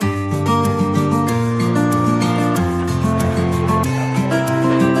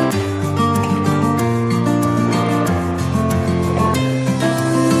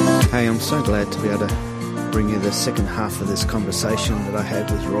so glad to be able to bring you the second half of this conversation that I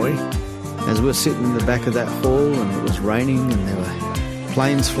had with Roy. As we were sitting in the back of that hall and it was raining and there were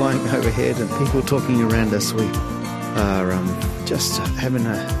planes flying overhead and people talking around us, we are just having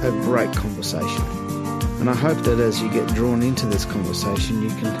a great conversation. And I hope that as you get drawn into this conversation,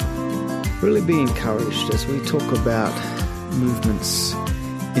 you can really be encouraged as we talk about movements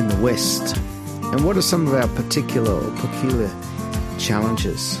in the West and what are some of our particular or peculiar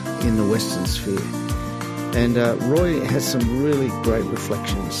challenges in the Western sphere. And Roy has some really great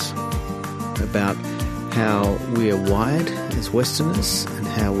reflections about how we are wired as Westerners and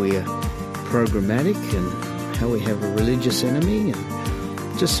how we are programmatic and how we have a religious enemy,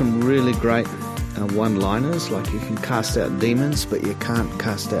 and just some really great one-liners like you can cast out demons but you can't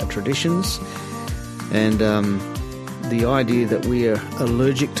cast out traditions, and the idea that we are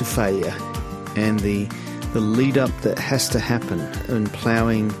allergic to failure and the lead-up that has to happen in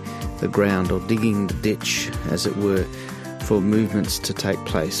ploughing the ground or digging the ditch, as it were, for movements to take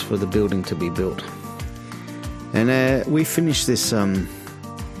place, for the building to be built. And we finished this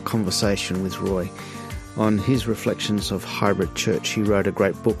conversation with Roy on his reflections of hybrid church. He wrote a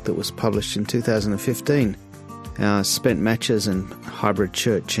great book that was published in 2015, Spent Matches and Hybrid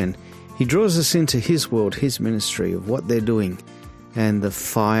Church, and he draws us into his world, his ministry of what they're doing and the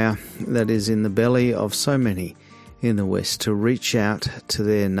fire that is in the belly of so many in the West to reach out to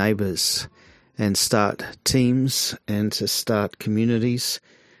their neighbours and start teams and to start communities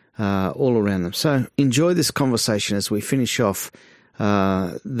all around them. So enjoy this conversation as we finish off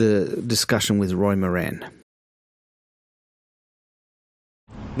the discussion with Roy Moran.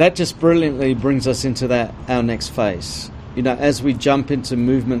 That just brilliantly brings us into our next phase. You know, as we jump into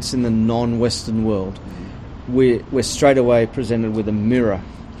movements in the non-Western world, we're straight away presented with a mirror,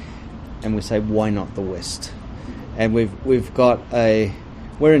 and we say, why not the West? And we're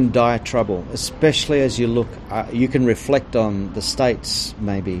in dire trouble, especially as you look. You can reflect on the States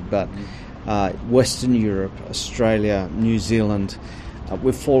maybe, but Western Europe, Australia, New Zealand,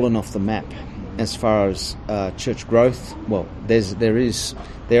 we've fallen off the map as far as church growth. Well,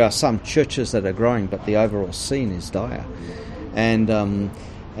 there are some churches that are growing, but the overall scene is dire, and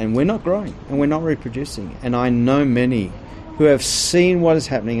we're not growing and we're not reproducing. And I know many who have seen what is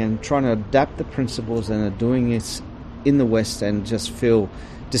happening and trying to adapt the principles and are doing it in the West and just feel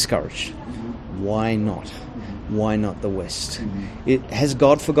discouraged. Why not? Why not the West? Has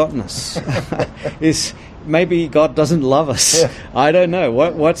God forgotten us? Maybe God doesn't love us. Yeah. I don't know.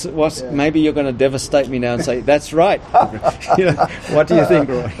 What's? Yeah. Maybe you're going to devastate me now and say that's right. What do you think,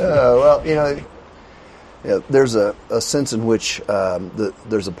 Roy? There's a sense in which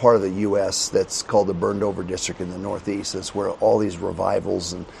there's a part of the U.S. that's called the burned over district in the Northeast. That's where all these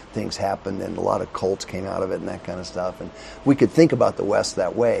revivals and things happened, and a lot of cults came out of it and that kind of stuff. And we could think about the West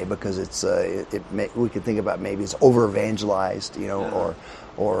that way because we could think about maybe it's over evangelized,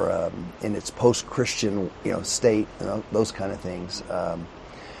 or in its post-Christian state, those kind of things.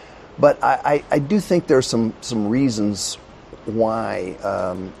 But I do think there's some reasons why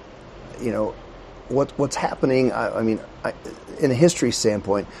what's happening. In a history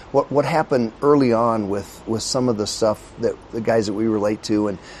standpoint, what happened early on with some of the stuff that the guys that we relate to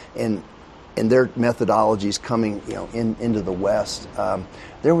and their methodologies coming into the West,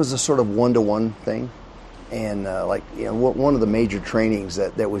 there was a sort of one-to-one thing. And one of the major trainings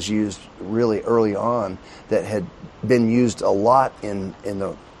that was used really early on that had been used a lot in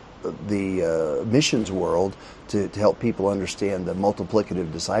the missions world to help people understand the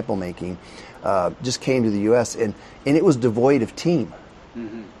multiplicative disciple making just came to the U.S. and it was devoid of team.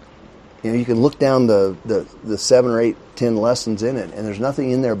 Mm-hmm. You can look down the 7 or 8, 10 lessons in it, and there's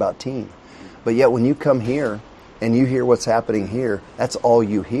nothing in there about team. But yet when you come here and you hear what's happening here, that's all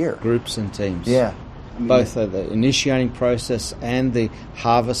you hear. Groups and teams. Yeah. Both the initiating process and the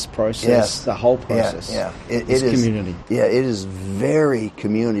harvest process, yes. The whole process. Yeah. It is community. Yeah, it is very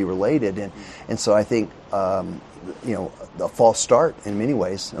community related, and so I think a false start in many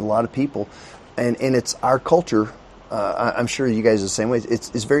ways, and a lot of people, and it's our culture. I'm sure you guys are the same way.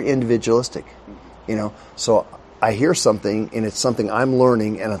 It's very individualistic, So I hear something, and it's something I'm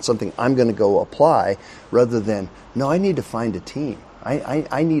learning, and it's something I'm going to go apply, rather than no, I need to find a team.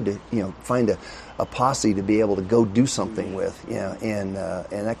 I need to find a posse to be able to go do something with, and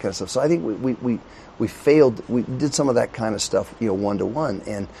that kind of stuff. So I think we failed. We did some of that kind of stuff, one to one,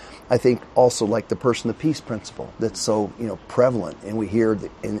 and I think also like the person of peace principle that's so prevalent, and we hear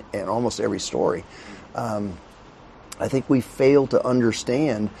in almost every story. I think we fail to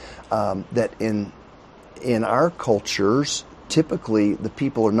understand that in our cultures, typically the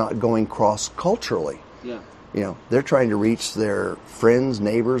people are not going cross culturally. Yeah. they're trying to reach their friends,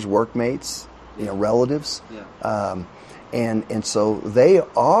 neighbors, workmates, relatives. Yeah. And so they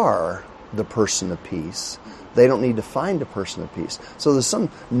are the person of peace. They don't need to find a person of peace. So there's some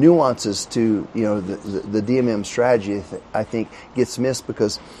nuances to the DMM strategy. I think gets missed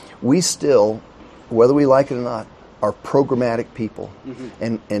because we still, whether we like it or not, are programmatic people,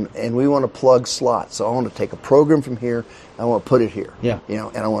 and we want to plug slots. So I want to take a program from here, I want to put it here,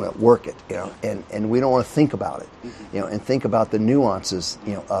 and I want to work it, and we don't want to think about it, and think about the nuances,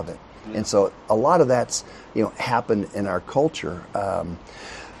 of it. Yeah. And so a lot of that's happened in our culture.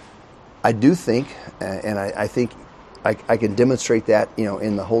 I do think, and I think I can demonstrate that,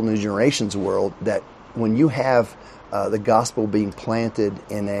 in the whole New Generations world, that when you have the gospel being planted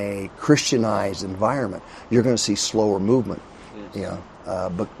in a Christianized environment, you're going to see slower movement,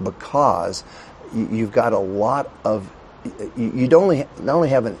 because you've got a lot of, you don't not only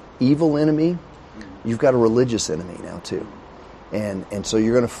have an evil enemy, you've got a religious enemy now too. And so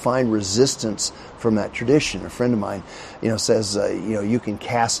you're going to find resistance from that tradition. A friend of mine, says, you can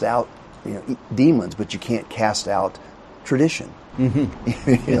cast out demons, but you can't cast out tradition.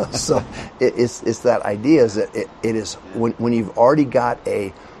 Mm-hmm. So it's that idea is that it is when you've already got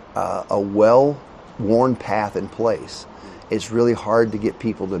a well-worn path in place, it's really hard to get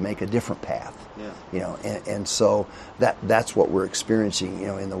people to make a different path. Yeah. And so that's what we're experiencing,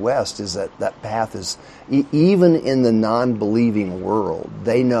 in the West, is that path is even in the non-believing world,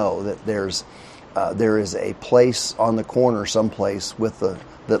 they know that there is a place on the corner someplace with the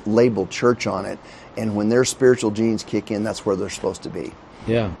labeled church on it, and when their spiritual genes kick in, that's where they're supposed to be.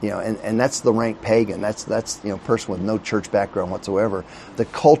 Yeah. And that's the rank pagan. That's person with no church background whatsoever. The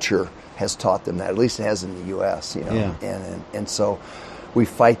culture has taught them that. At least it has in the U.S. Yeah. And so we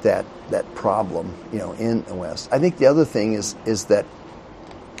fight that problem, in the West. I think the other thing is that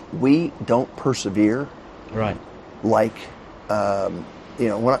we don't persevere. Right. Like, when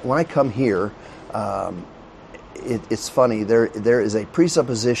I come here, it's funny. There is a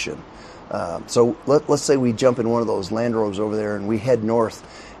presupposition. So let's say we jump in one of those Land Rovers over there and we head north,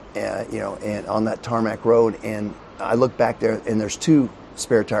 and on that tarmac road, and I look back there and there's 2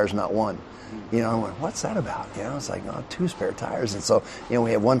 spare tires, not one. I went, what's that about? It's like, 2 spare tires. And so,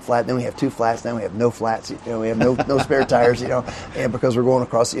 we have 1 flat, then we have 2 flats, then we have no flats, we have no spare tires, and because we're going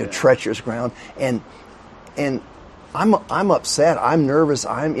across, treacherous ground. And I'm upset, I'm nervous,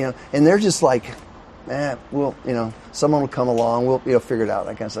 and they're just like, someone will come along, we'll figure it out,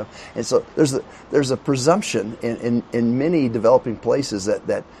 that kind of stuff. And so there's a presumption in many developing places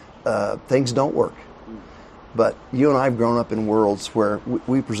that things don't work. But you and I have grown up in worlds where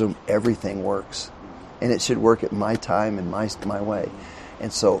we presume everything works, and it should work at my time and my way.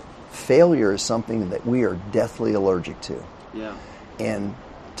 And so failure is something that we are deathly allergic to. Yeah. And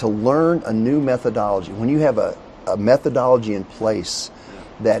to learn a new methodology, when you have a methodology in place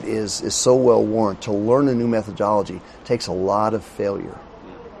that is so well worn, to learn a new methodology takes a lot of failure.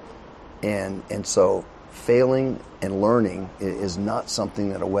 Yeah. And so failing and learning is not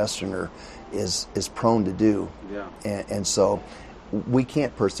something that a Westerner is prone to do. Yeah. And so we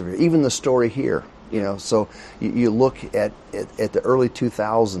can't persevere. Even the story here, so you look at the early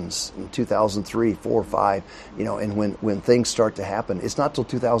 2000s, 2003, 4, 5, and when things start to happen, it's not till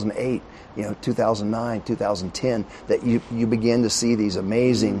 2008, 2009, 2010 that you begin to see these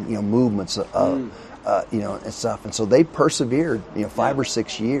amazing, movements of, and stuff. And so they persevered, 5 or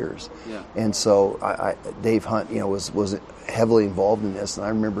 6 years. Yeah. And so Dave Hunt, was heavily involved in this. And I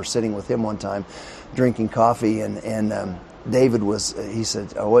remember sitting with him one time, drinking coffee, and David was. He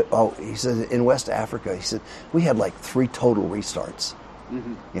said, he said in West Africa, he said we had like 3 total restarts.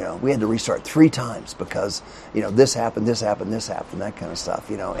 Mm-hmm. We had to restart 3 times because this happened, that kind of stuff.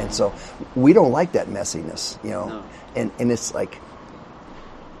 And so we don't like that messiness. No. And it's like.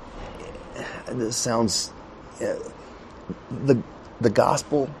 This sounds the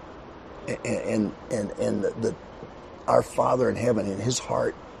gospel and the our Father in heaven and His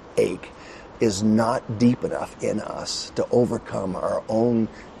heart ache is not deep enough in us to overcome our own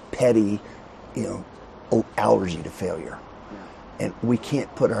petty, allergy to failure. Yeah. And we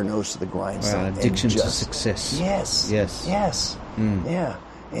can't put our nose to the grindstone. Addiction to success. Yes. Mm. Yeah.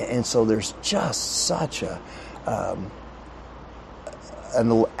 And so there's just such an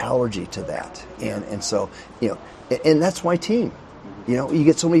allergy to that, and so and that's why team. You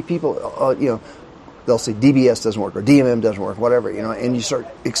get so many people. They'll say DBS doesn't work or DMM doesn't work, whatever. And you start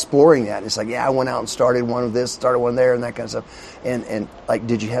exploring that. And it's like, I went out and started one of this, started one there, and that kind of stuff. And like,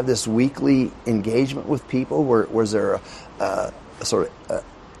 did you have this weekly engagement with people? Was there a sort of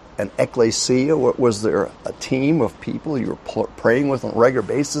an ecclesia? Was there a team of people you were praying with on a regular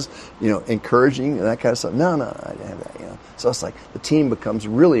basis, encouraging and that kind of stuff? No, I didn't have that. So it's like the team becomes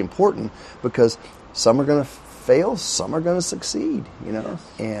really important because some are going to fail, some are going to succeed, Yes.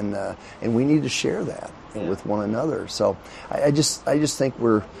 and we need to share that with one another. So I just think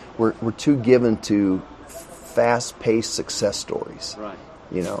we're too given to fast-paced success stories. Right.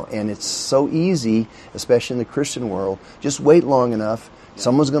 And it's so easy, especially in the Christian world. Just wait long enough. Yeah.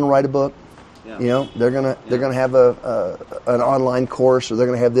 Someone's going to write a book. Yeah. They're gonna have an online course, or they're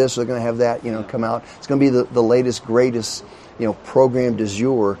going to have this, or they're going to have that. Come out. It's going to be the latest, greatest, program du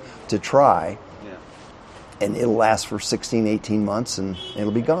jour to try. Yeah. And it'll last for 16, 18 months, and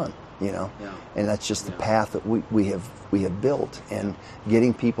it'll be gone. Yeah. And that's just the path that we have built, and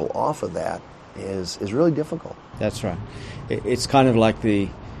getting people off of that is really difficult. That's right. It's kind of like the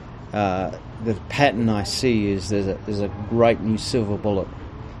pattern I see is there's a great new silver bullet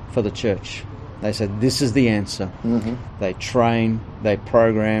for the church. They said this is the answer. Mm-hmm. They train, they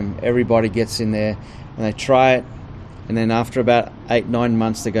program, everybody gets in there and they try it, and then after about 8-9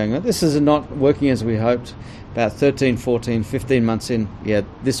 months they're going, this is not working as we hoped. About 13, 14, 15 months in,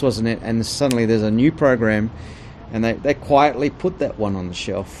 this wasn't it, and suddenly there's a new program, and they quietly put that one on the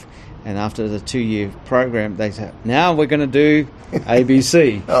shelf. And after the 2-year program, they say, now we're going to do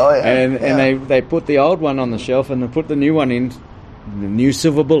ABC. Oh, yeah. And they put the old one on the shelf and they put the new one in, the new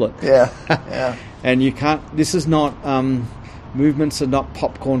silver bullet. Yeah. And you can't, this is not, movements are not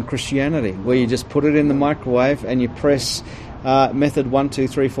popcorn Christianity, where you just put it in the microwave and you press method 1, 2,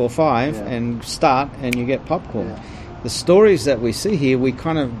 3, 4, 5 and start, and you get popcorn. Yeah. The stories that we see here, we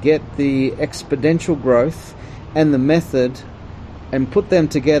kind of get the exponential growth and the method and put them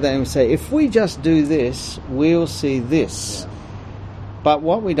together and say, if we just do this, we'll see this. Yeah. But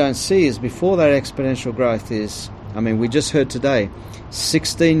what we don't see is before that exponential growth is, we just heard today,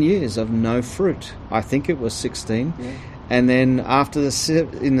 16 years of no fruit. I think it was 16. Yeah. And then in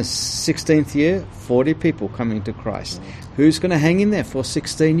the 16th year, 40 people coming to Christ. Yeah. Who's going to hang in there for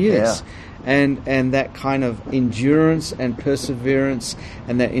 16 years? Yeah. And that kind of endurance and perseverance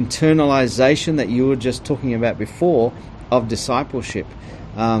and that internalization that you were just talking about before of discipleship.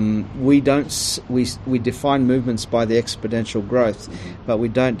 We define movements by the exponential growth, but we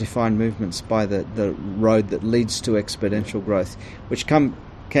don't define movements by the road that leads to exponential growth, which can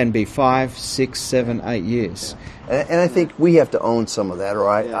be 5, 6, 7, 8 years. And I think we have to own some of that, or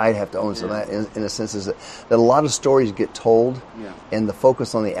I have to own some of that, in a sense, is that a lot of stories get told, and the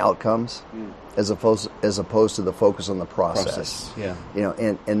focus on the outcomes, as opposed to the focus on the process.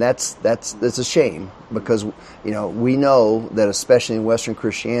 And that's a shame, because we know that, especially in Western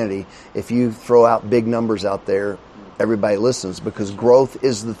Christianity, if you throw out big numbers out there, everybody listens, because growth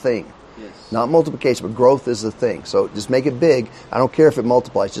is the thing. Yes. Not multiplication, but growth is the thing. So just make it big. I don't care if it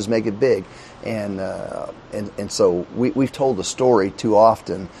multiplies, just make it big. And so we've told a story too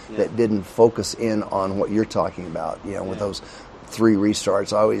often that didn't focus in on what you're talking about. With those 3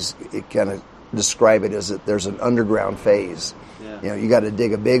 restarts, I always kind of describe it as that there's an underground phase. You got to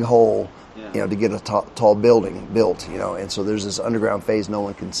dig a big hole, to get a tall building built. And so there's this underground phase no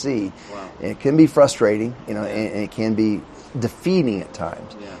one can see. Wow. And it can be frustrating, and it can be defeating at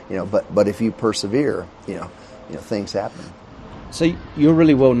times. But if you persevere, things happen. So you're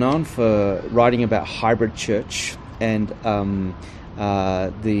really well known for writing about hybrid church and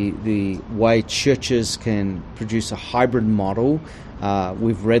the way churches can produce a hybrid model.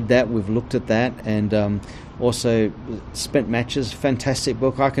 We've read that, we've looked at that, and also Spent Matches, fantastic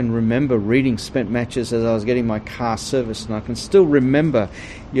book. I can remember reading Spent Matches as I was getting my car serviced, and I can still remember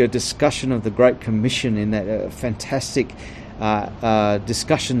your discussion of the Great Commission in that fantastic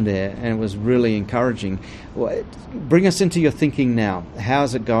discussion there, and it was really encouraging. Bring us into your thinking now.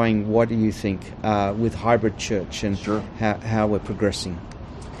 How's it going? What do you think with hybrid church and how we're progressing?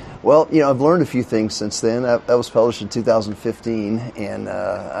 Well, I've learned a few things since then. That was published in 2015, and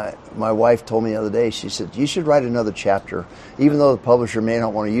my wife told me the other day, she said, you should write another chapter. Even though the publisher may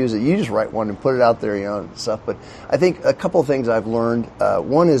not want to use it, you just write one and put it out there, and stuff. But I think a couple of things I've learned.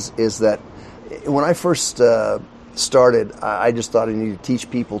 One is that when I first started, I just thought I needed to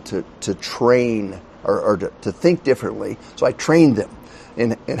teach people to train or to think differently. So I trained them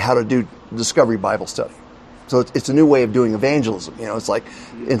in how to do discovery Bible study. So it's a new way of doing evangelism. It's like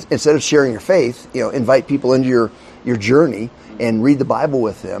instead of sharing your faith, invite people into your journey and read the Bible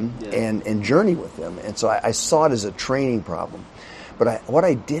with them and journey with them. And so I saw it as a training problem. But what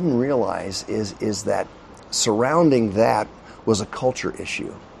I didn't realize is that surrounding that was a culture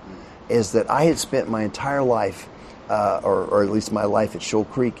issue. Is that I had spent my entire life, or at least my life at Shoal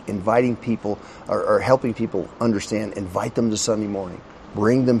Creek, inviting people or helping people understand, invite them to Sunday morning.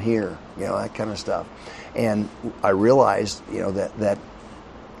 bring them here, that kind of stuff. And I realized, that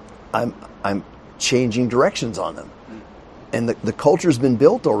I'm changing directions on them. And the culture's been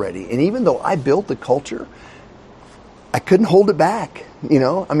built already. And even though I built the culture, I couldn't hold it back.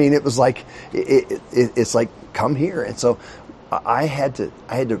 It was like, it's like, come here. And so I had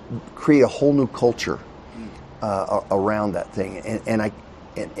to create a whole new culture around that thing. And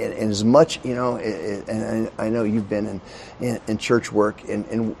as much, and I know you've been in church work,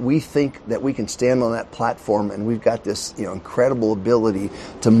 and we think that we can stand on that platform and we've got this, incredible ability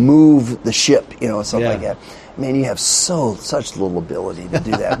to move the ship, something like that. Man, you have such little ability to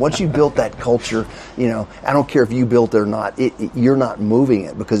do that. Once you built that culture, I don't care if you built it or not, you're not moving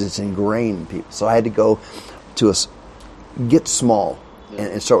it because it's ingrained in people. So I had to go to get small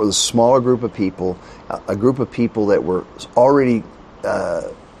and start with a smaller group of people, a group of people that were already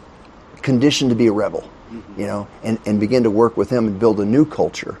conditioned to be a rebel, and begin to work with them and build a new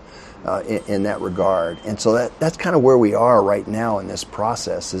culture in that regard. And so that's kind of where we are right now in this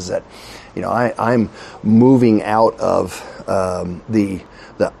process, is that, I'm moving out of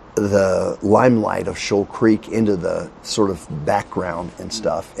the limelight of Shoal Creek into the sort of background and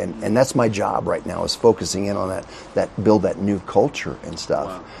stuff. And that's my job right now, is focusing in on that build that new culture and stuff.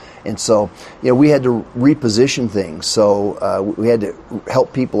 Wow. And so, we had to reposition things. So we had to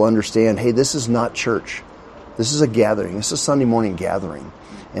help people understand, hey, this is not church. This is a gathering. This is a Sunday morning gathering.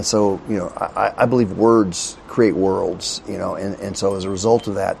 And so, I believe words create worlds, and so as a result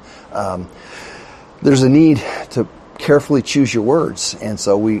of that, there's a need to carefully choose your words. And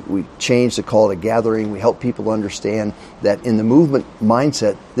so we changed to call it a gathering. We help people understand that in the movement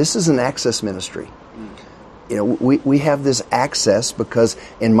mindset, this is an access ministry. We have this access because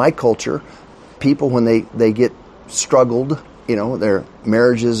in my culture, people, when they get struggled, their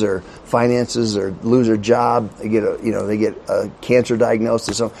marriages or finances or lose their job, they get a cancer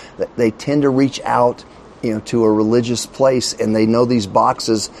diagnosis, so they tend to reach out, to a religious place, and they know these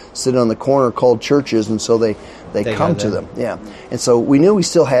boxes sit on the corner called churches, and so they come to them. Yeah. And so we knew we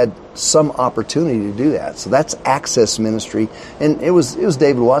still had some opportunity to do that. So that's access ministry. And it was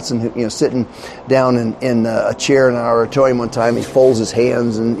David Watson who, sitting down in a chair in our auditorium one time, he folds his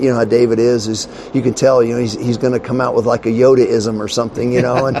hands, and how David is you can tell, he's going to come out with like a Yoda-ism or something,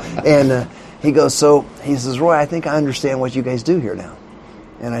 and he goes, so he says, Roy, I think I understand what you guys do here now.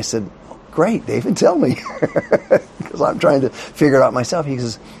 And I said, great, David, tell me, because I'm trying to figure it out myself. He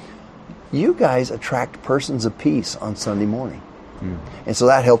says, you guys attract persons of peace on Sunday morning. And so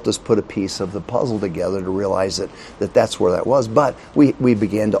that helped us put a piece of the puzzle together to realize that's where that was. But we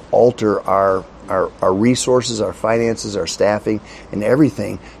began to alter our resources, our finances, our staffing, and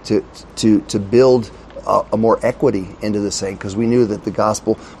everything to build a more equity into this thing, because we knew that the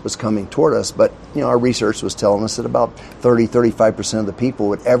gospel was coming toward us. But our research was telling us that about 35% of the people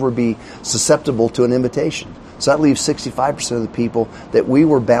would ever be susceptible to an invitation. So that leaves 65% of the people that we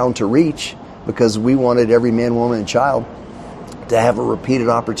were bound to reach, because we wanted every man, woman, and child to have a repeated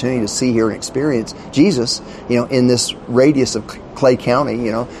opportunity to see, hear, and experience Jesus, in this radius of Clay County,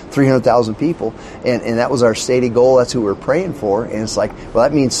 300,000 people. And that was our stated goal. That's who we were praying for. And it's like, well,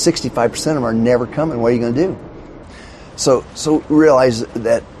 that means 65% of them are never coming. What are you going to do? So we realized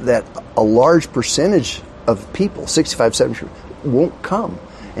that a large percentage of people, 65, 70%, won't come.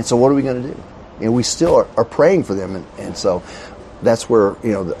 And so what are we going to do? We still are praying for them. And so that's where,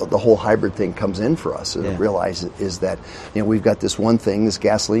 the whole hybrid thing comes in for us. And realize is that, we've got this one thing, this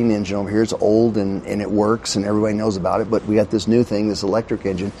gasoline engine over here. It's old and it works and everybody knows about it. But we got this new thing, this electric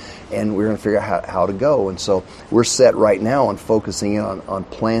engine, and we're going to figure out how to go. And so we're set right now on focusing in on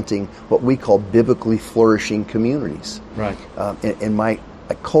planting what we call biblically flourishing communities. Right. In my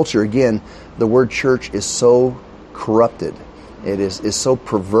culture, again, the word church is so corrupted. It is so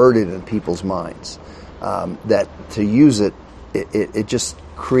perverted in people's minds that to use it just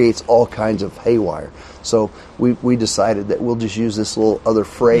creates all kinds of haywire. So we decided that we'll just use this little other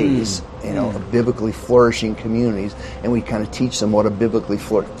phrase, of biblically flourishing communities, and we kind of teach them what a biblically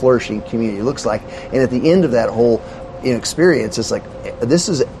flourishing community looks like. And at the end of that whole experience, it's like, this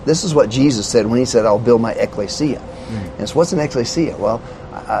is what Jesus said when he said, I'll build my ecclesia. And so what's an ecclesia? Well,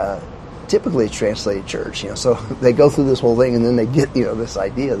 typically it's translated church, so they go through this whole thing and then they get, this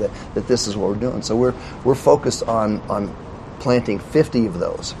idea that this is what we're doing. So we're focused on planting 50 of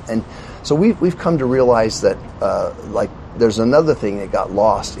those. And so we've come to realize that there's another thing that got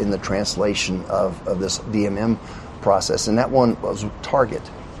lost in the translation of this DMM process, and that one was target.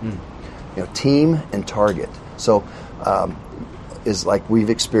 Team and target. So is like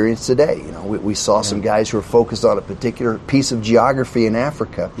we've experienced today. We saw some guys who are focused on a particular piece of geography in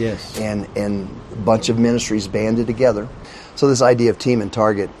Africa. Yes. And a bunch of ministries banded together. So this idea of team and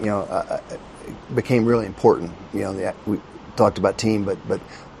target, became really important. We talked about team, but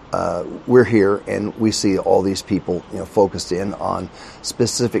we're here and we see all these people, focused in on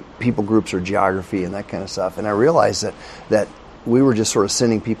specific people groups or geography and that kind of stuff. And I realized that we were just sort of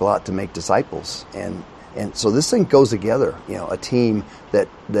sending people out to make disciples. And so this thing goes together, a team that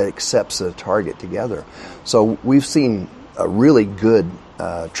accepts a target together. So we've seen a really good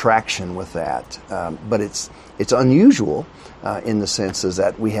traction with that, but it's unusual in the sense is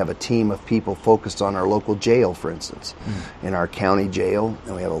that we have a team of people focused on our local jail, for instance, in our county jail,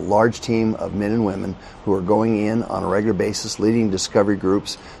 and we have a large team of men and women who are going in on a regular basis, leading discovery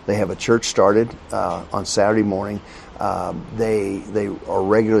groups. They have a church started on Saturday morning. They are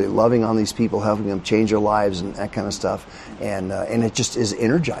regularly loving on these people, helping them change their lives and that kind of stuff, and it just has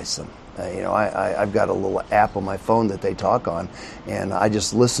energized them. I've got a little app on my phone that they talk on, and I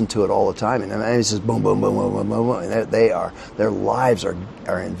just listen to it all the time. And it's just boom, boom, boom, boom, boom, boom, boom. And their lives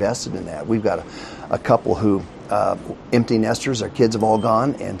are invested in that. We've got a couple who empty nesters. Their kids have all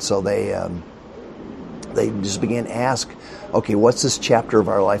gone, and so they just began to ask, okay, what's this chapter of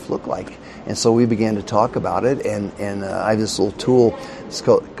our life look like? And so we began to talk about it, and I have this little tool.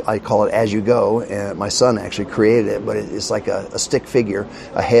 I call it As You Go, and my son actually created it, but it's like a stick figure,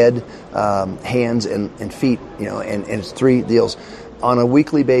 a head, hands, and feet, and it's 3 deals. On a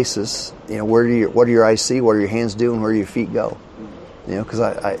weekly basis, what do your eyes see, what do your hands do, and where do your feet go? Because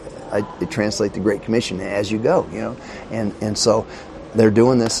it translates the Great Commission, as you go, and so they're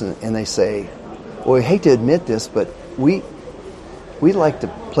doing this, and they say, well, we hate to admit this, but we like to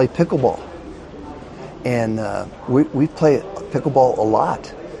play pickleball. And we play pickleball a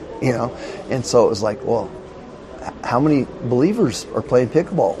lot, and so it was like, well, how many believers are playing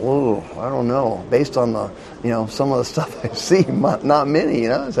pickleball? Well, I don't know. Based on the, some of the stuff I see, not many.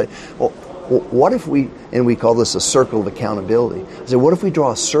 It's like, well, what if we call this a circle of accountability? I said, what if we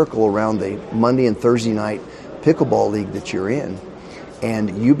draw a circle around the Monday and Thursday night pickleball league that you're in,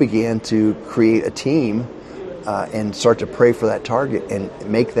 and you began to create a team and start to pray for that target and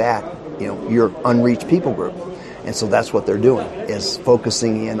make that your unreached people group. And so that's what they're doing, is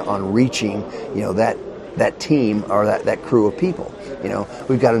focusing in on reaching that team or that crew of people.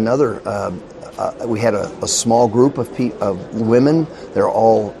 We've got another we had a small group of women. They're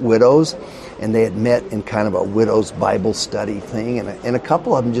all widows, and they had met in kind of a widows Bible study thing, and a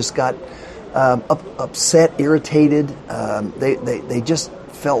couple of them just got upset, irritated. They just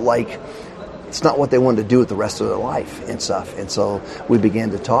felt like it's not what they wanted to do with the rest of their life and stuff. And so we began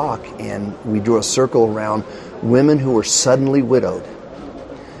to talk, and we drew a circle around women who were suddenly widowed,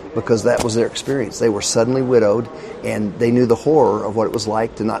 because that was their experience. They were suddenly widowed, and they knew the horror of what it was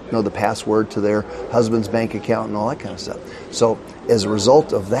like to not know the password to their husband's bank account and all that kind of stuff. So as a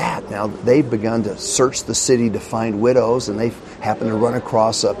result of that, now they've begun to search the city to find widows, and they've happened to run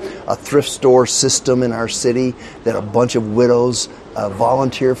across a thrift store system in our city that a bunch of widows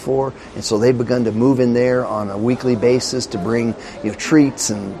volunteer for, and so they've begun to move in there on a weekly basis to bring treats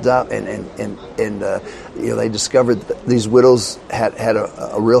and they discovered that these widows had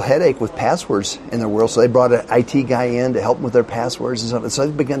a real headache with passwords in their world, so they brought an IT guy in to help them with their passwords and stuff. And so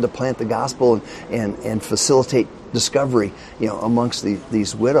they've begun to plant the gospel and facilitate discovery amongst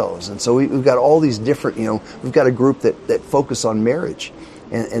these widows. And so we've got all these different we've got a group that focus on marriage.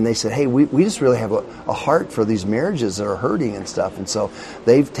 And they said, hey, we just really have a heart for these marriages that are hurting and stuff. And so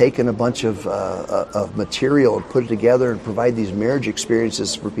they've taken a bunch of material and put it together and provide these marriage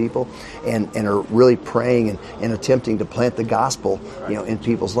experiences for people, and are really praying and attempting to plant the gospel in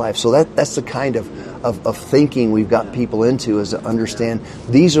people's lives. So that's the kind of thinking we've got people into, is to understand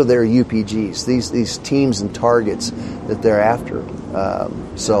these are their UPGs, these teams and targets that they're after.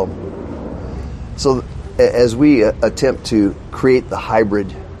 So as we attempt to create the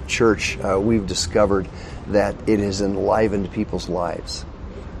hybrid church, we've discovered that it has enlivened people's lives.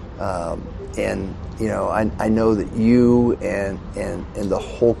 And I know that you and the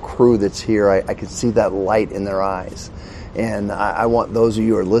whole crew that's here, I can see that light in their eyes. And I want those of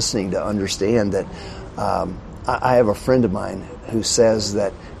you who are listening to understand that I have a friend of mine who says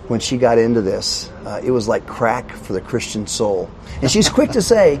that when she got into this, it was like crack for the Christian soul. And she's quick to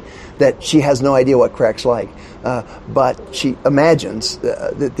say that she has no idea what crack's like. But she imagines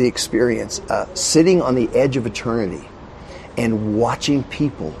the experience, sitting on the edge of eternity and watching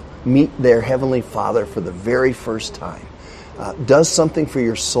people meet their Heavenly Father for the very first time, does something for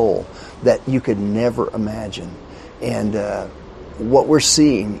your soul that you could never imagine. And what we're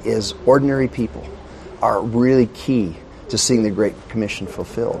seeing is ordinary people are really key to seeing the Great Commission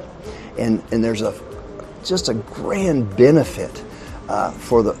fulfilled. And there's just a grand benefit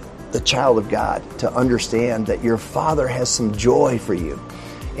for the child of God to understand that your Father has some joy for you.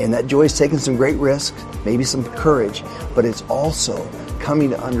 And that joy is taking some great risks, maybe some courage, but it's also coming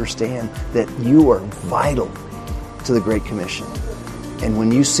to understand that you are vital to the Great Commission. And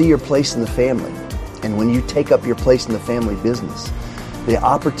when you see your place in the family, and when you take up your place in the family business, the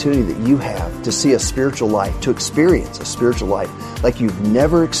opportunity that you have to see a spiritual life, to experience a spiritual life like you've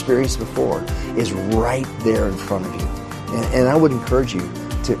never experienced before, is right there in front of you. And I would encourage you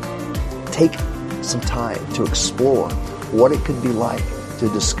to take some time to explore what it could be like, to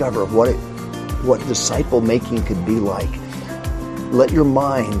discover what disciple making could be like. Let your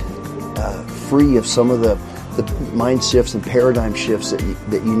mind free of some of the mind shifts and paradigm shifts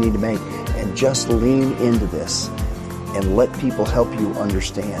that you need to make, and just lean into this and let people help you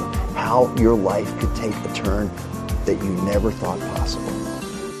understand how your life could take a turn that you never thought possible.